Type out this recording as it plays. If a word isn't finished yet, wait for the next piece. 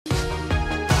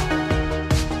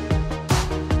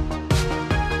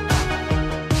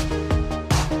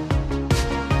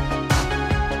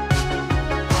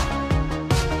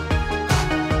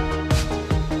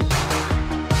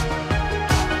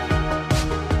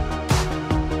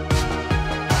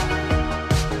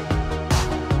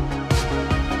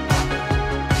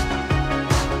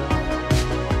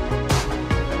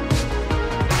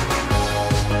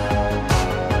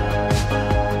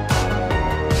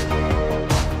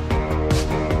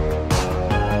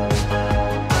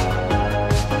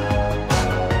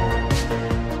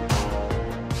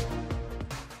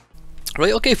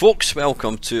Right, okay folks,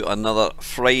 welcome to another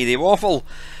Friday Waffle.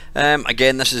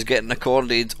 Again, this is getting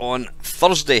recorded on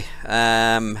Thursday,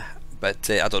 but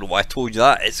I don't know why I told you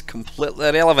that, it's completely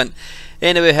irrelevant.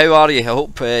 Anyway, how are you? I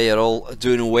hope you're all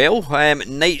doing well.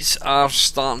 Nights are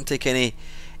starting to kind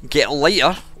of get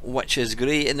lighter, which is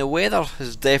great, and the weather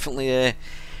has definitely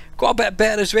got a bit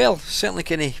better as well. Certainly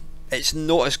kind of, it's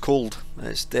not as cold,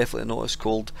 it's definitely not as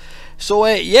cold. So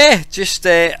yeah, just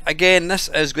again, this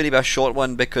is going to be a short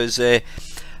one because I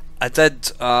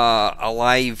did a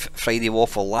live Friday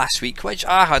Waffle last week, which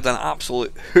I had an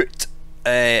absolute hoot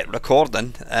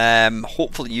recording.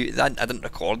 Hopefully I didn't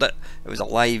record it, it was a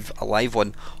live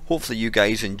one. Hopefully you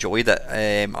guys enjoyed it.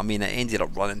 I mean, it ended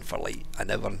up running for like an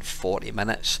hour and 40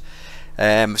 minutes.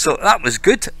 So that was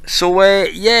good. So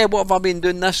yeah, what have I been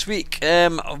doing this week?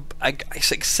 I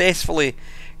successfully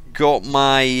got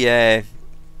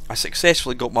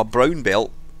my brown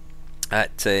belt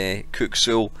at Cook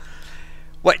Soul,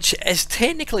 which is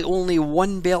technically only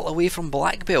one belt away from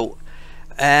black belt,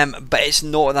 but it's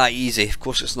not that easy. Of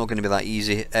course it's not going to be that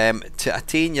easy. To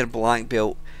attain your black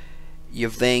belt,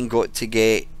 you've then got to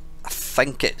get, I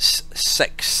think it's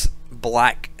 6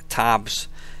 black tabs.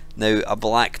 Now a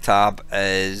black tab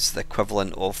is the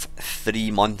equivalent of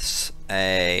 3 months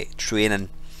training.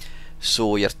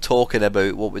 So you're talking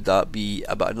about, what would that be,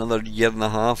 about another year and a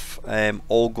half,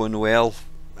 all going well,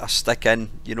 I stick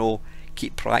in, you know,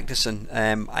 keep practicing.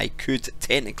 I could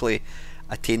technically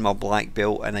attain my black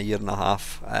belt in a year and a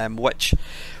half, which,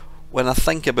 when I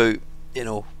think about, you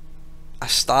know, I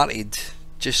started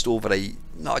just over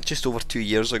 2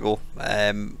 years ago.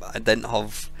 I didn't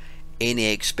have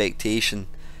any expectation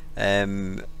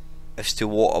as to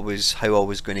how I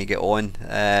was going to get on,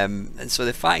 and so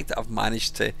the fact that I've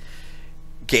managed to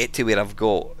get to where I've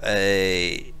got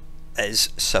is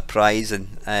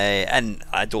surprising, and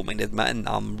I don't mind admitting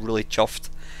I'm really chuffed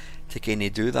to kind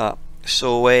of do that.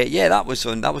 So yeah, that was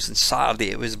on Saturday.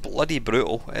 It was bloody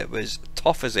brutal, it was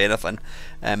tough as anything,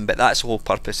 but that's the whole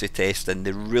purpose of testing.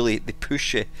 They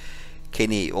push you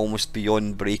kind of almost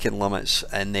beyond breaking limits,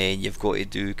 and then you've got to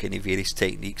do kind of various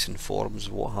techniques and forms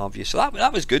and what have you. So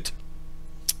that was good.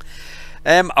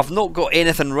 I've not got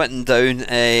anything written down,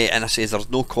 and I say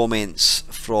there's no comments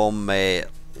from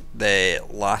the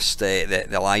last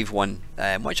the live one,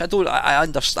 which I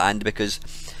understand, because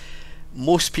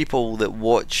most people that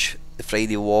watch the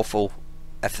Friday Waffle,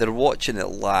 if they're watching it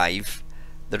live,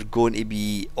 they're going to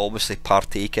be obviously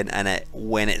partaking in it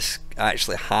when it's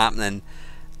actually happening,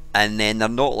 and then they're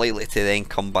not likely to then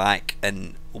come back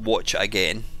and watch it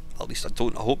again. At least I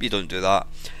hope you don't do that,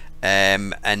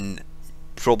 and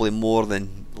probably more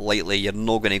than likely you're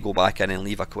not going to go back in and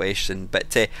leave a question.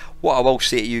 But what I will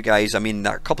say to you guys, I mean,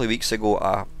 a couple of weeks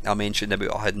ago I mentioned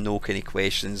about I had no kind of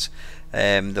questions.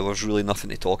 There was really nothing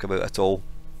to talk about at all,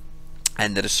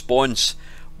 and the response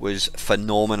was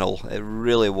phenomenal. It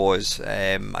really was.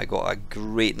 I got a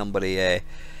great number of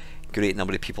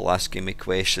people asking me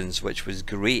questions, which was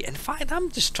great. In fact, I'm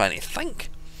just trying to think,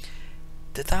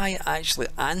 did I actually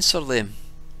answer them?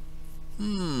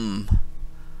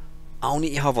 I'll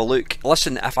need to have a look.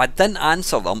 Listen, if I didn't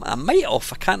answer them, I might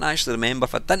have, I can't actually remember.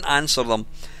 If I didn't answer them,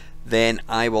 then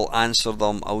I will answer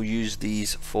them. I'll use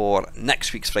these for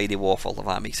next week's Friday Waffle, if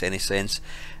that makes any sense.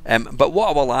 But what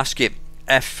I will ask you,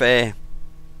 if I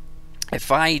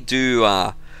do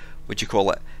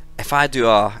if I do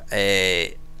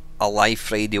a live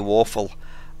Friday Waffle,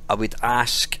 I would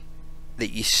ask that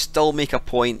you still make a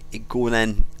point of going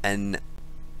in and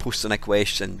posting a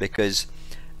question, because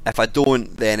if I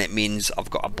don't, then it means I've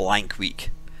got a blank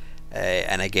week.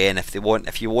 And again, if you want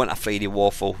a Friday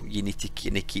Waffle, you need to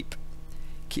kind of keep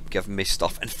giving me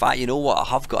stuff. In fact, you know what? I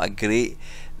have got a great.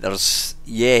 I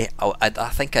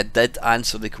think I did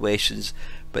answer the questions,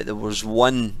 but there was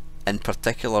one in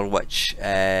particular which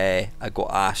I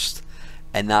got asked,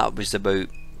 and that was about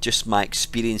just my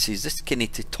experiences. Just kind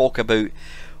of to talk about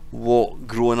what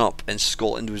growing up in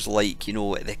Scotland was like, you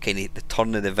know, the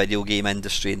turn of the video game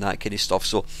industry and that kind of stuff.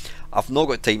 So I've not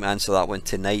got time to answer that one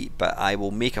tonight, but I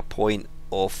will make a point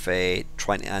of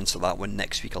trying to answer that one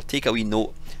next week. I'll take a wee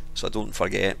note so I don't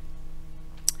forget.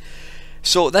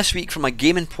 So this week, from a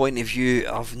gaming point of view,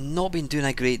 I've not been doing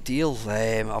a great deal.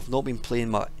 I've not been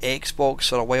playing my Xbox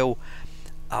for a while.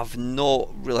 I've not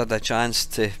really had a chance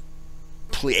to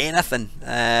play anything.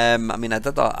 I mean, I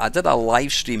did a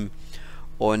live stream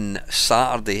on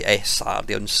Sunday. It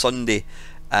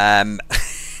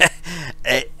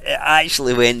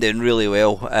actually went down really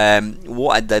well.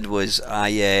 What I did was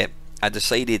I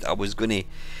decided I was going to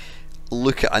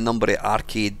look at a number of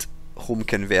arcade home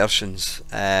conversions,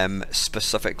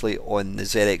 specifically on the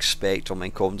ZX Spectrum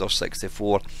and Commodore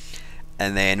 64,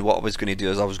 and then what I was going to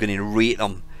do is I was going to rate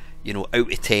them, you know,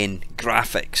 out of 10,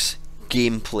 graphics,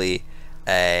 gameplay,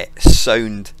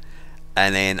 sound,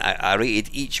 and then I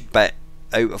rated each bit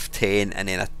out of 10, and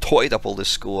then I totted up all the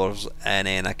scores, and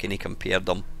then I kind of compared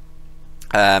them.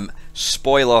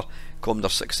 Spoiler,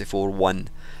 Commodore 64 won,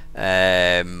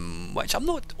 which I'm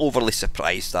not overly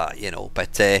surprised at, you know,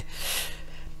 but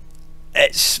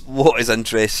it's what is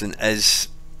interesting is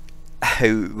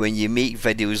how when you make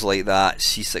videos like that,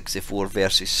 C64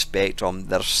 versus Spectrum,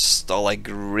 there's still a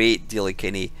great deal of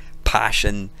kind of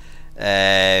passion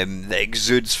that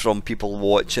exudes from people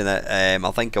watching it.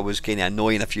 I think I was kind of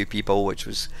annoying a few people, which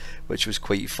was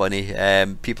quite funny.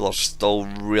 People are still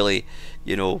really,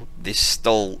 you know, they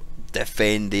still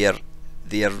defend their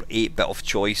 8-bit of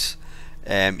choice,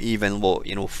 even what,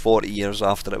 you know, 40 years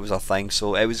after it was a thing.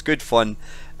 So it was good fun.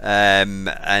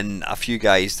 And a few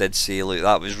guys did say, look,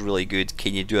 that was really good,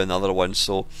 can you do another one?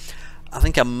 So I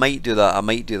think I might do that. I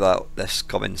might do that this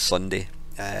coming Sunday.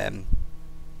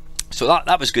 So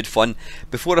that was good fun.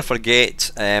 Before I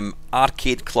forget,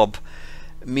 Arcade Club,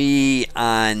 me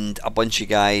and a bunch of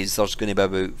guys, there's going to be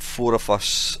about 4 of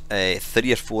us,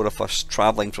 3 or 4 of us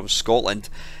travelling from Scotland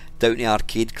down to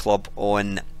Arcade Club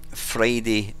on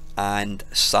Friday and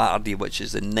Saturday, which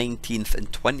is the 19th and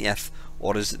 20th,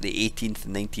 or is it the 18th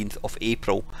and 19th of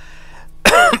April?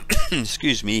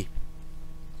 Excuse me.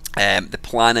 The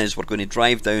plan is we're going to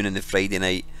drive down on the Friday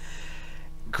night,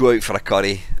 go out for a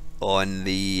curry on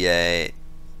the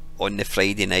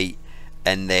Friday night,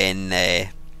 and then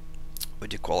what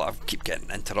do you call it? I keep getting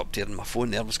interrupted on my phone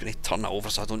there. I'm just going to turn it over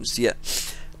so I don't see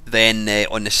it. Then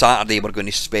on the Saturday we're going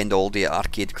to spend all day at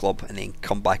Arcade Club and then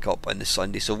come back up on the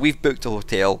Sunday. So we've booked a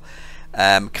hotel.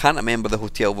 Can't remember the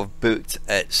hotel we've booked.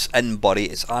 It's in Bury.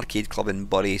 It's Arcade Club in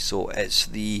Bury. So it's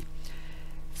the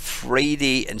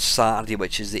Friday and Saturday,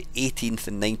 which is the 18th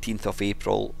and 19th of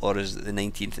April, or is it the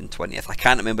 19th and 20th? I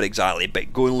can't remember exactly,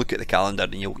 but go and look at the calendar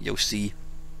and you'll see.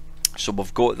 So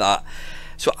we've got that.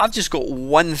 So I've just got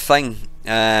one thing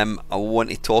I want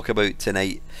to talk about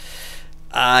tonight.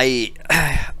 I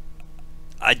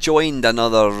joined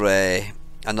another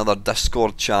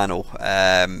Discord channel,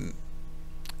 and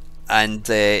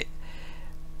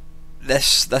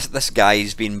this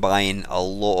guy's been buying a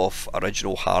lot of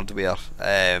original hardware.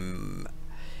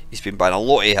 He's been buying a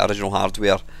lot of original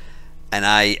hardware, and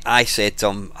I said to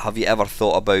him, have you ever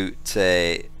thought about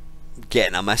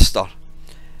getting a Mister?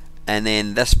 And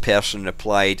then this person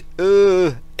replied,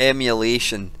 oh,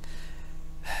 emulation.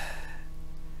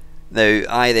 Now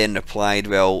I then replied,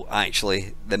 well,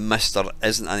 actually the Mister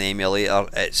isn't an emulator.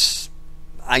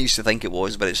 I used to think it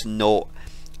was, but it's not.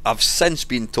 I've since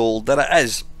been told that it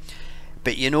is.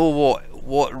 But you know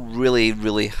what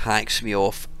really hacks me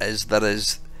off is there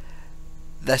is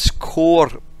this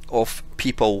core of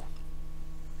people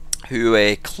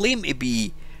who claim to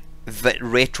be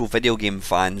retro video game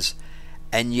fans,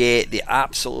 and yet they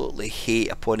absolutely hate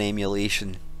upon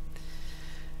emulation.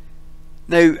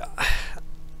 Now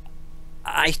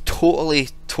I totally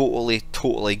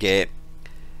get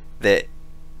that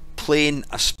playing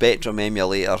a Spectrum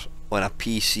emulator on a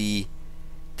PC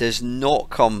does not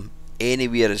come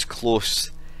anywhere as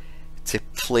close to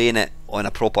playing it on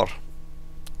a proper,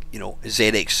 you know,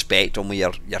 ZX Spectrum with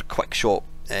your quick shot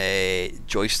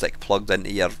joystick plugged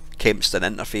into your Kempston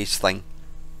interface thing.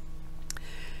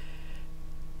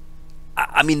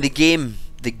 I mean, the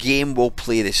game will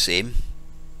play the same.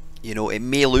 You know, it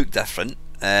may look different,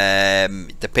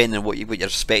 depending on what your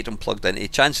Spectrum plugged into.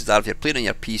 Chances are, if you're playing on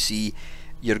your PC,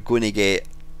 you're going to get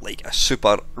like a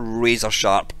super razor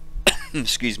sharp,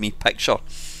 excuse me, picture,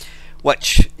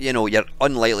 which, you know, you're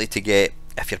unlikely to get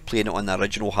if you're playing it on the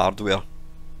original hardware.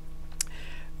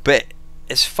 But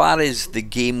as far as the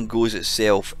game goes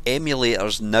itself,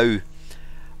 emulators now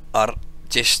are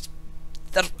just,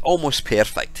 they're almost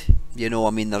perfect. You know,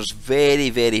 I mean, there's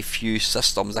very few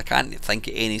systems. I can't think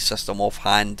of any system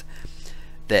offhand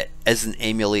that isn't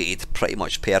emulated pretty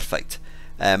much perfect.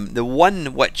 The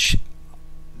one which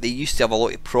they used to have a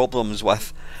lot of problems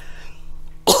with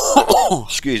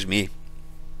excuse me,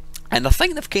 and I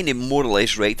think they've kind of more or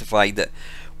less rectified it,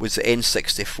 was the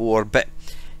N64. But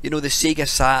you know, the Sega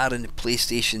Saturn and the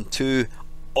PlayStation 2,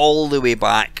 all the way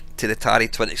back to the Atari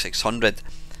 2600,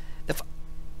 the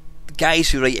guys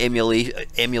who write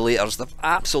emulators, they've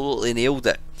absolutely nailed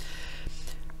it.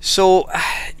 So,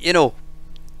 you know,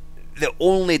 the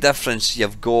only difference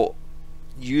you've got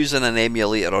using an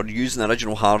emulator or using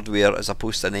original hardware as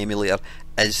opposed to an emulator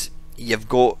is you've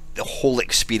got the whole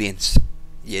experience.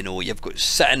 You know, you've got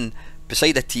sitting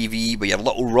beside a TV with your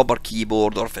little rubber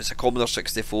keyboard, or if it's a Commodore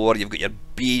 64, you've got your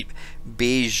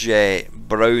beige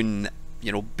brown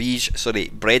you know, beige, sorry,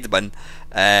 Breadman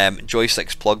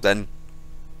joysticks plugged in.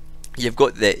 You've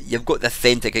got the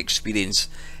authentic experience.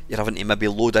 You're having to maybe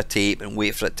load a tape and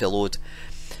wait for it to load.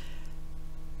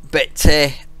 But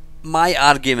my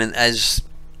argument is,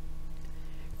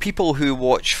 people who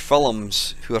watch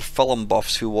films, who are film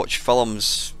buffs, who watch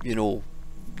films, you know,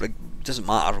 doesn't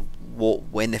matter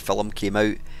when the film came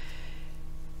out,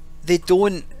 they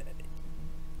don't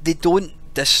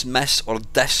dismiss or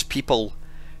diss people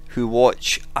who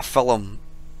watch a film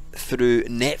through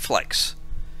Netflix.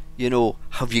 You know,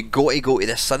 have you got to go to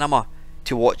the cinema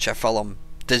to watch a film?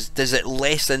 Does it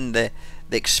lessen the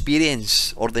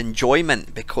experience or the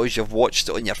enjoyment because you've watched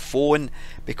it on your phone,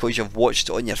 because you've watched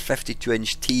it on your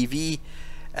 52-inch TV?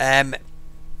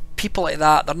 People like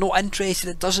that, they're not interested.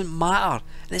 It doesn't matter.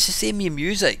 And it's the same with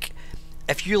music.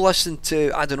 If you listen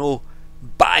to, I don't know,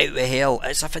 Bat Out of Hell,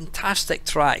 it's a fantastic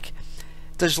track.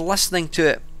 Does listening to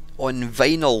it on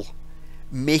vinyl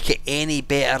make it any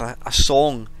better a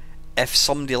song if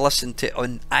somebody listened to it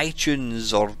on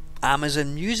iTunes or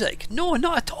Amazon Music? No,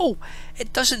 not at all.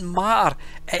 It doesn't matter.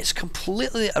 It's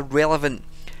completely irrelevant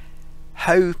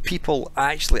how people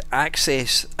actually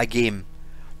access a game,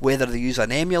 whether they use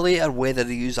an emulator, whether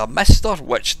they use a Mister,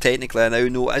 which technically I now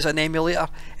know is an emulator.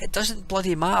 It doesn't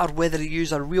bloody matter whether they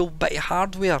use a real bit of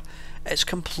hardware. It's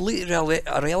completely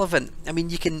irrelevant. I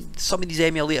mean, you can, some of these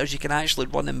emulators you can actually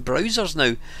run in browsers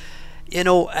now, you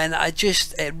know, and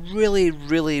it really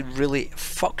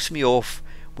fucks me off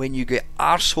when you get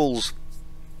arseholes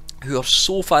who are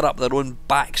so far up their own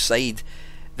backside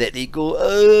that they go,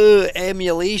 oh,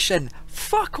 emulation,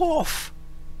 fuck off.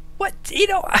 What, you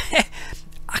know,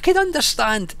 I could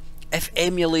understand if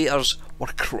emulators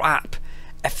were crap,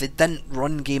 if they didn't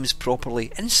run games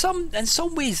properly. In some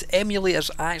ways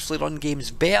emulators actually run games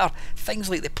better.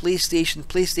 Things like the PlayStation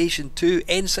 2,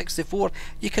 N64,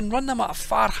 you can run them at a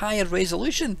far higher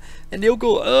resolution, and they'll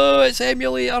go, oh, it's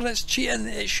emulator, it's cheating,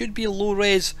 it should be low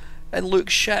res and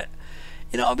look shit.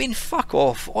 You know what I mean? Fuck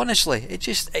off, honestly.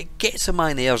 It gets on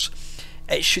my nerves.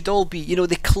 It should all be, you know,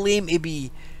 they claim to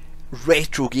be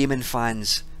retro gaming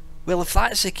fans. Well, if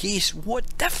that's the case,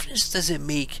 what difference does it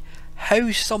make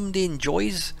how somebody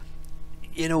enjoys,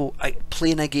 you know,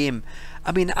 playing a game?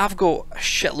 I mean, I've got a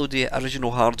shitload of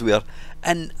original hardware,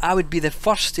 and I would be the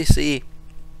first to say,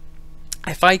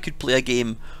 if I could play a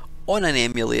game on an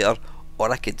emulator,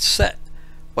 or I could sit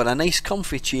on a nice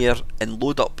comfy chair and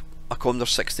load up a Commodore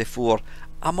 64,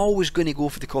 I'm always going to go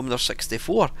for the Commodore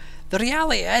 64. The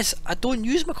reality is, I don't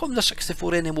use my Commodore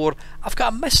 64 anymore. I've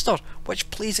got a Mister which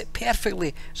plays it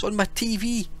perfectly. It's on my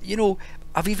TV, you know.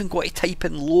 I've even got to type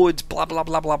in load, blah blah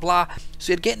blah blah blah.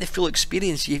 So you're getting the full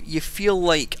experience. You feel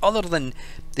like, other than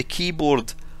the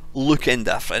keyboard looking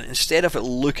different, instead of it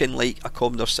looking like a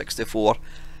Commodore 64,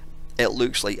 it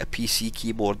looks like a PC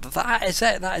keyboard. That is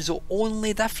it. That is the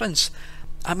only difference.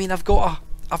 I mean, I've got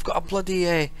a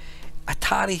bloody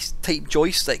Atari type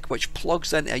joystick which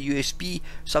plugs into a USB,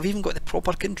 so I've even got the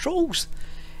proper controls.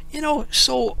 You know,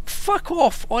 so fuck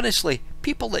off, honestly.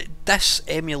 People that diss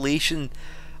emulation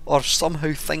or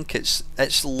somehow think it's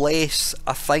less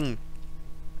a thing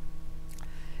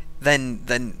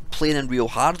than playing in real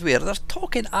hardware, they're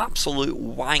talking absolute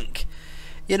wank.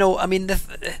 You know, I mean, the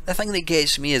thing that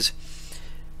gets me is,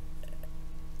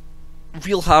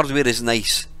 real hardware is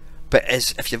nice, but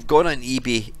if you've gone on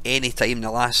eBay any time in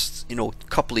the last, you know,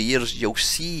 couple of years, you'll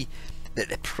see that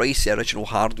the price of original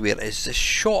hardware is just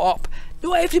shot up.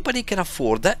 Not everybody can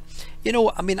afford it. You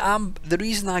know, I mean, the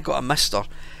reason I got a Mister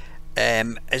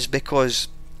is because,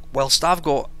 whilst I've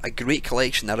got a great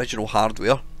collection of original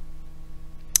hardware,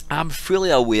 I'm fully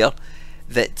aware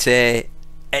that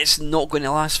it's not going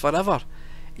to last forever.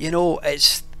 You know,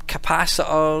 it's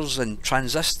capacitors and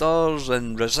transistors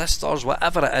and resistors,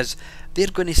 whatever it is, they're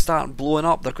going to start blowing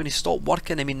up. They're going to stop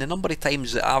working. I mean, the number of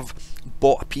times that I've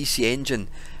bought a PC Engine,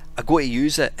 I go to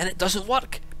use it and it doesn't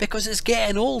work because it's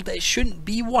getting old. It shouldn't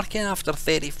be working after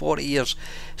 30-40 years.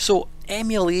 So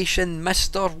emulation,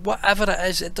 Mister, whatever it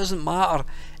is, it doesn't matter.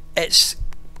 It's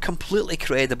completely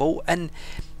credible. And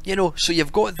you know, so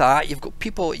you've got that, you've got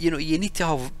people, you know, you need to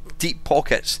have deep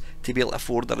pockets to be able to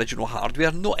afford original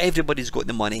hardware. Not everybody's got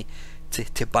the money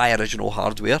to buy original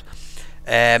hardware.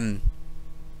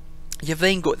 You've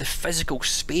then got the physical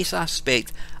space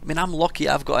aspect. I mean, I'm lucky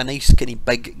I've got a nice kind of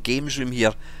big games room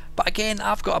here, but again,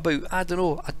 I've got about, I don't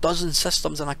know, a dozen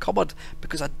systems in a cupboard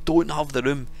because I don't have the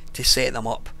room to set them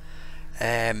up.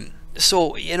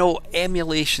 So, you know,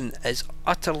 emulation is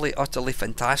utterly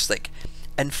fantastic.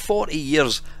 In 40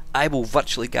 years, I will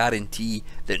virtually guarantee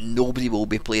that nobody will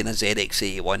be playing a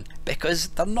ZX81 because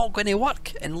they're not going to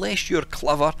work unless you're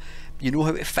clever, you know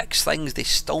how to fix things. They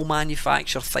still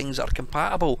manufacture things that are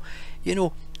compatible. You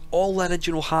know, all the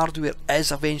original hardware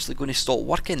is eventually going to stop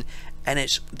working, and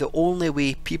it's the only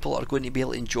way people are going to be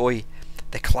able to enjoy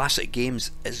the classic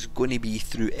games is going to be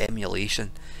through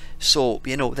emulation. So,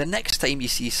 you know, the next time you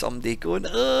see somebody going,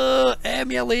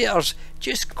 emulators,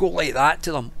 just go like that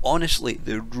to them. Honestly,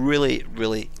 they really,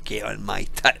 really get on my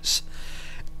tits.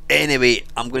 Anyway,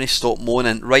 I'm going to stop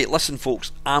moaning. Right, listen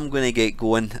folks, I'm going to get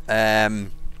going.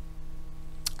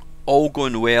 All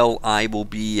going well, I will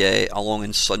be along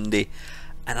on Sunday,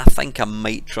 and I think I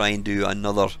might try and do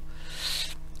another,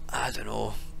 I don't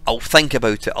know, I'll think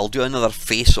about it. I'll do another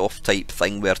face-off type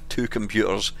thing where two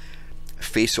computers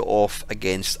face it off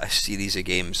against a series of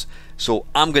games. So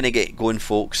I'm going to get going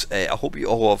folks. I hope you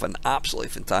all have an absolutely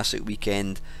fantastic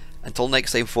weekend. Until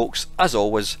next time folks, as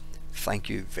always, thank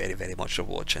you very, very much for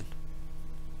watching.